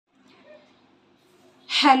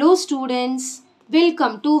Hello students,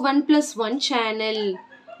 welcome to 1+1 channel.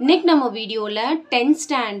 இன்னைக்கு நம்ம வீடியோல 10th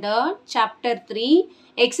standard chapter 3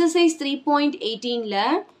 exercise 3.18ல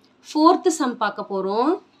 4th sum பார்க்க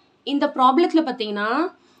போறோம். இந்த ப்ராப்ளத்துல பாத்தீங்கன்னா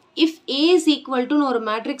if A is equal to ஒரு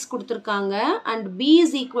மேட்ரிக்ஸ் கொடுத்திருக்காங்க and B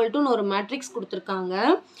is equal to ஒரு மேட்ரிக்ஸ் கொடுத்திருக்காங்க,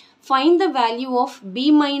 find the value of B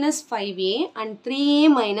minus 5A and 3A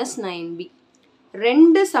minus 9B.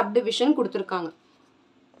 ரெண்டு சப்டிவிஷன் கொடுத்திருக்காங்க.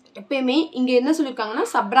 எப்பயுமே இங்க என்ன சொல்லிருக்காங்கன்னா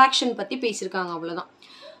சப்ராக்ஷன் பத்தி பேசிருக்காங்க, அவ்வளவுதான்.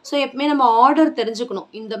 சோ எப்பவுமே நம்ம ஆர்டர் தெரிஞ்சுக்கணும்.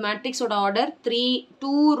 இந்த மேட்ரிக்ஸோட order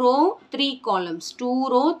 2 row 3 columns, 2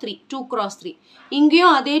 row 3, 2 cross 3.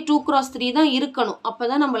 இங்கேயும் அதே 2 cross 3 தான் இருக்கணும்.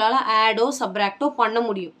 அப்பதான் நம்மளால ஆடோ சப்ராக்டோ பண்ண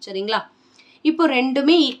முடியும். சரிங்களா? இப்போ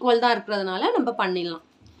ரெண்டுமே ஈக்குவல் தான் இருக்கிறதுனால நம்ம பண்ணிடலாம்.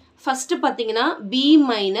 ஃபர்ஸ்ட் பாத்தீங்கன்னா B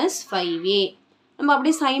minus 5A நம்ம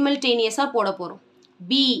அப்படியே சைமல்டேனியஸா போட போறோம்.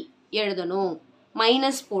 B எழுதணும்,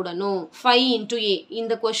 மைனஸ் போடணும், 5 into A.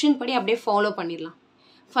 இந்த கொஸ்டின் படி அப்படியே ஃபாலோ பண்ணிடலாம்.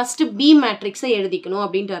 ஃபர்ஸ்ட் B மேட்ரிக்ஸை எழுதிக்கணும்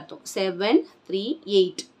அப்படின்ட்டு அர்த்தம். 7 3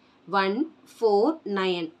 8 1 4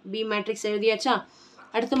 9 B மேட்ரிக்ஸ் எழுதியாச்சா?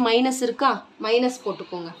 அடுத்து மைனஸ் இருக்கா? மைனஸ்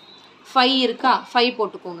போட்டுக்கோங்க. 5 இருக்கா? 5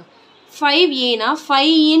 போட்டுக்கோங்க. 5Aனா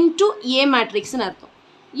 5 into A மேட்ரிக்ஸ்னு அர்த்தம்.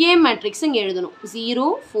 A மேட்ரிக்ஸ் இங்கே எழுதணும். 0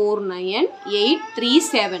 4 9 8 3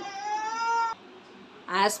 7.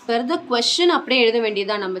 as per the question அப்படியே எழுத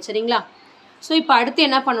வேண்டியதான் நம்ம. சரிங்களா? ஸோ இப்போ அடுத்து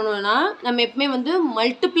என்ன பண்ணணும்னா, நம்ம எப்பவுமே வந்து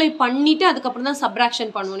மல்டிப்ளை பண்ணிவிட்டு அதுக்கப்புறம் தான்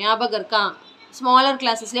சப்ராக்ஷன் பண்ணுவோம். ஞாபகம் இருக்கா? ஸ்மாலர்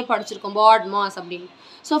கிளாஸஸ்லேயே படிச்சிருக்கோம் பாட் மாஸ் அப்படின்னு.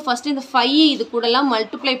 ஸோ ஃபஸ்ட்டு இந்த 5 இது கூடலாம்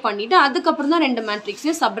மல்டிப்ளை பண்ணிவிட்டு அதுக்கப்புறம் தான் ரெண்டு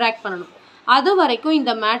மேட்ரிக்ஸையும் சப்ராக்ட் பண்ணணும். அது வரைக்கும்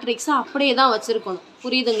இந்த மேட்ரிக்ஸை அப்படியே தான் வச்சுருக்கணும்.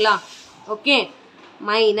 புரியுதுங்களா? ஓகே.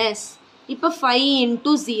 மைனஸ் இப்போ 5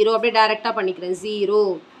 into 0 அப்படியே டைரெக்டாக பண்ணிக்கிறேன். 0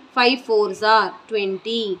 5 4s are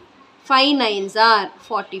 20, 5 9s are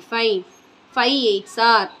 45, 5 8s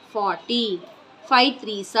are 40, 5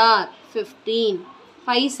 3s are 15,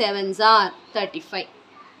 5 7s are 35.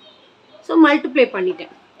 So multiply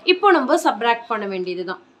பண்ணிட்டேன். இப்போ நம்ம சப்ராக்ட் பண்ண வேண்டியது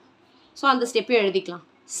தான். ஸோ அந்த ஸ்டெப்பையும் எழுதிக்கலாம்.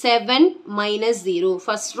 7 minus 0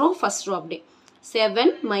 ஃபர்ஸ்ட் ரோ அப்படியே 7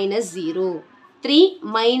 minus 0, 3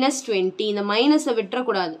 minus 20 இந்த மைனஸை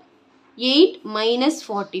விட்டுறக்கூடாது. 8 minus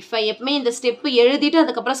 45 எப்பவுமே இந்த ஸ்டெப்பு எழுதிட்டு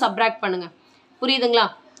அதுக்கப்புறம் சப்ராக்ட் பண்ணுங்க. புரியுதுங்களா?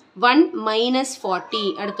 1 minus 40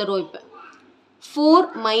 அடுத்த ரோ. இப்போ 4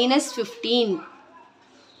 minus 15.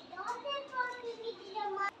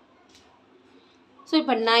 ஸோ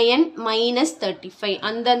இப்போ 9 minus 35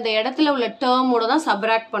 அந்தந்த இடத்துல உள்ள டேர்மோட தான்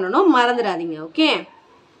சப்ராக்ட் பண்ணணும், மறந்துடாதீங்க. ஓகே.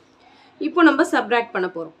 இப்போ நம்ம சப்ராக்ட் பண்ண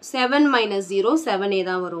போகிறோம். 7 minus 0 7A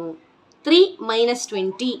தான் வரும். 3 minus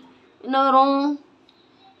 20 என்ன வரும்?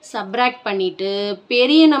 சப்ராக்ட் பண்ணிட்டு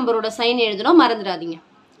பெரிய நம்பரோட சைன் எழுதணும், மறந்துடாதீங்க.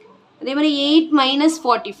 அதே மாதிரி 8 minus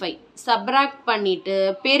 45 சப்ராக்ட் பண்ணிட்டு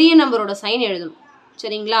பெரிய நம்பரோட சைன் எழுதணும்.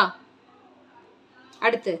 சரிங்களா?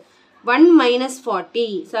 அடுத்து 1 minus 40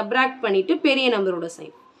 சப்ராக்ட் பண்ணிட்டு பெரிய நம்பரோட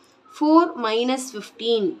sign. 4 minus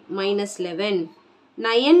 15 minus 11,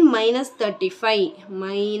 9 minus 35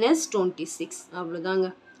 minus 26. அவ்வளோதாங்க.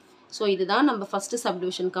 ஸோ இதுதான் நம்ம ஃபர்ஸ்ட்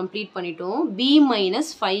சப்டிவிஷன் கம்ப்ளீட் பண்ணிட்டோம். B minus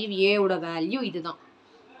 5A ஓட வேல்யூ இதுதான்.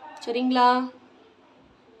 சரிங்களா?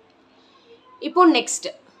 இப்போ நெக்ஸ்ட்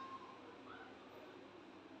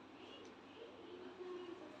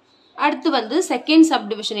அடுத்து வந்து செகண்ட்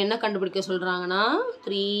சப்டிவிஷன் என்ன கண்டுபிடிக்க சொல்கிறாங்கன்னா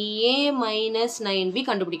 3A minus 9B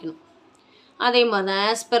கண்டுபிடிக்கணும். அதே மாதிரி தான்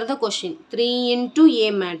as per the question 3 into A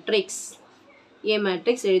matrix. A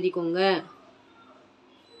matrix எழுதிக்கோங்க.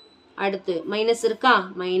 அடுத்து மைனஸ் இருக்கா?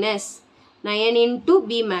 Minus 9 into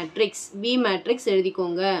B matrix. B matrix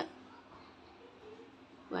எழுதிக்கோங்க.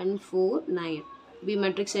 1 4 9 B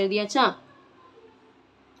மேட்ரிக்ஸ் எழுதியாச்சா?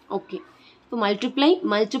 ஓகே. இப்போ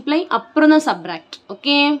மல்டிப்ளை அப்புறம் தான் subtract.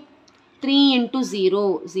 Okay. 3 into 0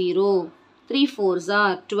 0, 3 4s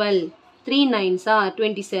are 12, 3 9s are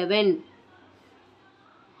 27,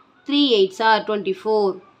 3 8s are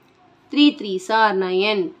 24, 3 3s are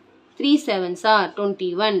 9, 3 7s are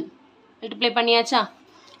 21. Multiply பண்ணியாச்சா?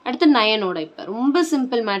 அடுத்து 9 ஓட இப்போ ரொம்ப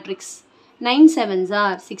simple matrix. 9 7s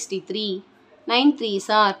are 63, 9 3s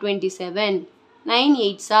are 27, 9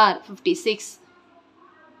 8s are 56.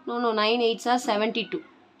 No 9 8s are 72.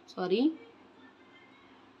 Sorry.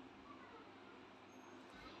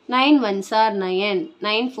 9 1s are 9,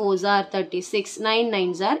 9 4s are 36, 9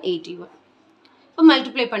 9s are 81. இப்போ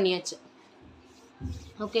multiply பண்ணியாச்சு.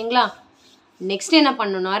 ஓகேங்களா? Next என்ன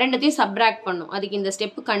பண்ணணும்? ரெண்டுத்தையும் சப்ராக்ட் பண்ணணும். அதுக்கு இந்த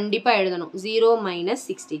ஸ்டெப்பு கண்டிப்பாக எழுதணும். 0 minus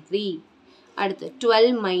 63. அடுத்து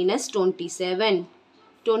 12 minus 27,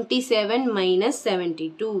 27 minus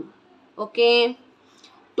 72. Okay.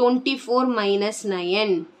 24 minus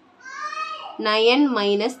 9, 9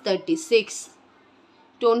 minus 36,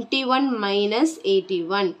 21 minus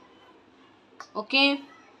 81. Okay.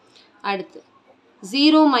 அடுத்து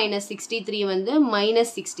 0 minus 63 வந்து minus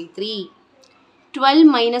 63. 12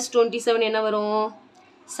 minus 27 என்ன வரும்?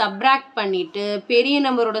 Subtract பண்ணிட்டு பெரிய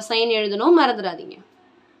நம்பரோட சைன் எழுதணும், மறந்துடாதீங்க.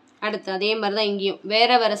 அடுத்து அதே மாதிரி தான் இங்கேயும்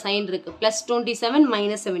வேற சைன் இருக்கு. plus 27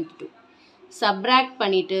 minus 72. Subtract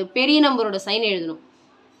பண்ணிட்டு பெரிய நம்பரோட சைன் எழுதணும்.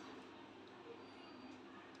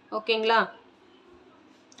 ஓகேங்களா?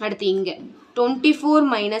 அடுத்து இங்க 24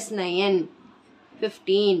 minus 9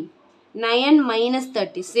 15. 9 minus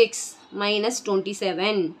 36 minus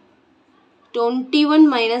 27. 21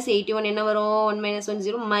 minus 81 என்ன வரும்? 1 minus 1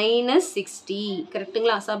 0 minus 60.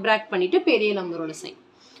 கரெக்ட்டுங்களா? சப்ராக்ட் பண்ணிட்டு பெரிய நம்பரோட சைன்.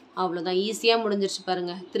 அவ்வளோதான், ஈஸியாக முடிஞ்சிருச்சு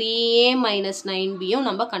பாருங்க. 3a minus 9bயும்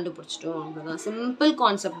நம்ம கண்டுபிடிச்சிட்டோம். அவ்வளோதான், சிம்பிள்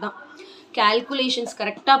கான்செப்ட் தான். கால்குலேஷன்ஸ்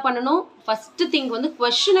கரெக்டாக பண்ணணும். ஃபஸ்ட்டு திங் வந்து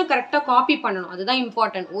கொஷினை கரெக்டாக காப்பி பண்ணணும், அதுதான்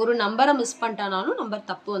இம்பார்ட்டன்ட். ஒரு நம்பரை மிஸ் பண்ணிட்டானாலும் நம்பர்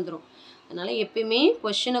தப்பு வந்துடும். அதனால் எப்பயுமே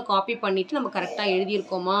கொஷினை காப்பி பண்ணிவிட்டு நம்ம கரெக்டாக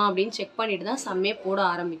எழுதியிருக்கோமா அப்படின்னு செக் பண்ணிட்டு தான் சம்மே போட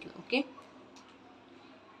ஆரம்பிக்கணும். ஓகே,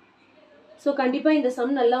 ஸோ கண்டிப்பாக இந்த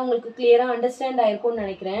சம் நல்லா உங்களுக்கு கிளியராக அண்டர்ஸ்டாண்ட் ஆயிருக்கும்னு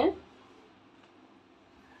நினைக்கிறேன்.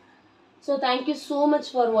 So thank you so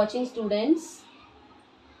much for வாட்சிங் ஸ்டூடெண்ட்ஸ்.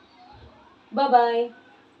 Bye-bye.